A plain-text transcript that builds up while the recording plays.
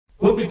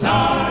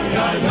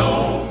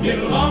Whoopie-tie-I-O, get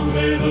along,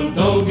 little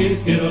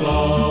doggies, get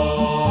along.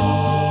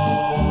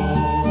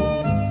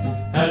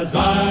 As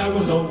I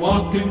was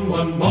a-walking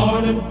one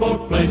morning for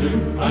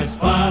pleasure, I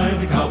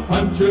spied a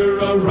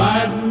cowpuncher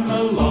a-riding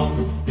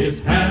along. His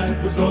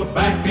hat was thrown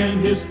back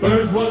and his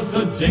spurs was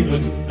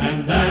a-jingling,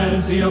 and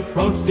as he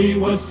approached he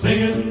was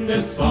singing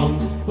this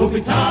song.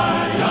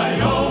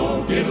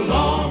 Whoopie-tie-I-O, get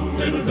along,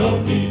 little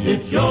doggies,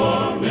 it's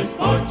your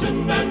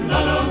misfortune and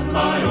none of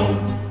my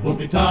own.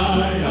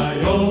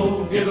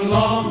 Whoopie-tie-I-O, get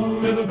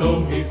along, little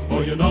doggies,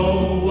 for you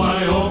know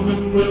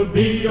Wyoming will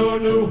be your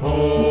new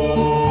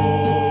home.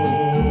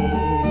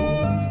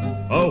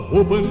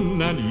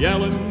 A-whooping and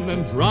yelling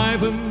and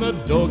driving the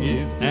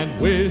doggies and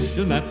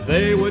wishing that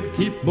they would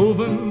keep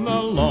moving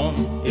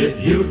along.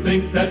 If you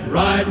think that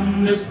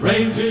riding this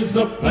range is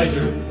a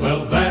pleasure,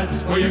 well,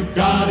 that's where you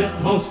got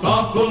it most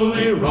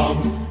awfully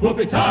wrong.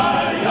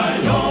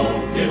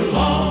 Whoopie-tie-I-O, get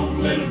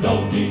along, little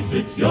doggies,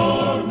 it's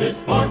your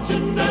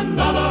misfortune and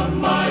none of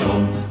my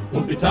own.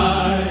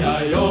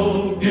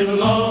 Whoopie-tie-I-O, get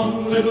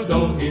along, little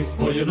doggies,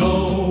 for you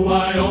know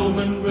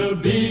Wyoming will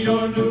be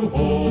your new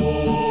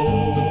home.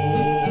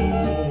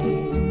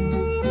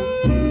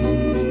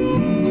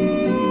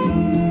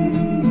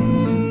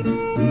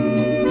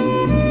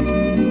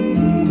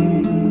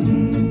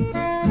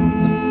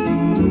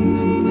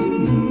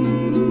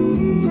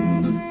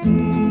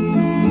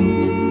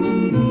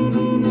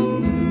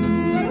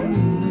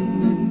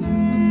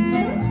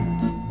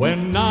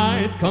 When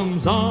night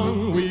comes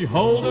on, we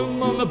hold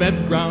 'em on the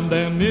bed ground,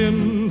 and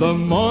in the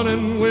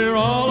morning we're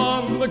all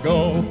on the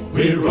go.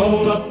 We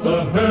roll up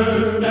the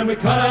herd and we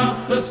cut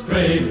out the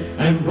strays,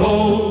 and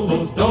roll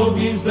those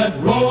doggies that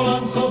roll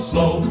on so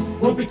slow.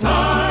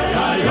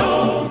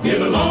 Whoopie-tie-I-O, get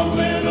along,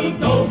 little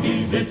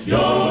doggies, it's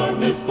your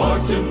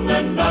misfortune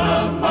and none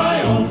of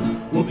my own.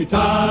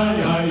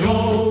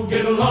 Whoopie-tie-I-O,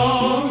 get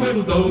along,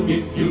 little doggies,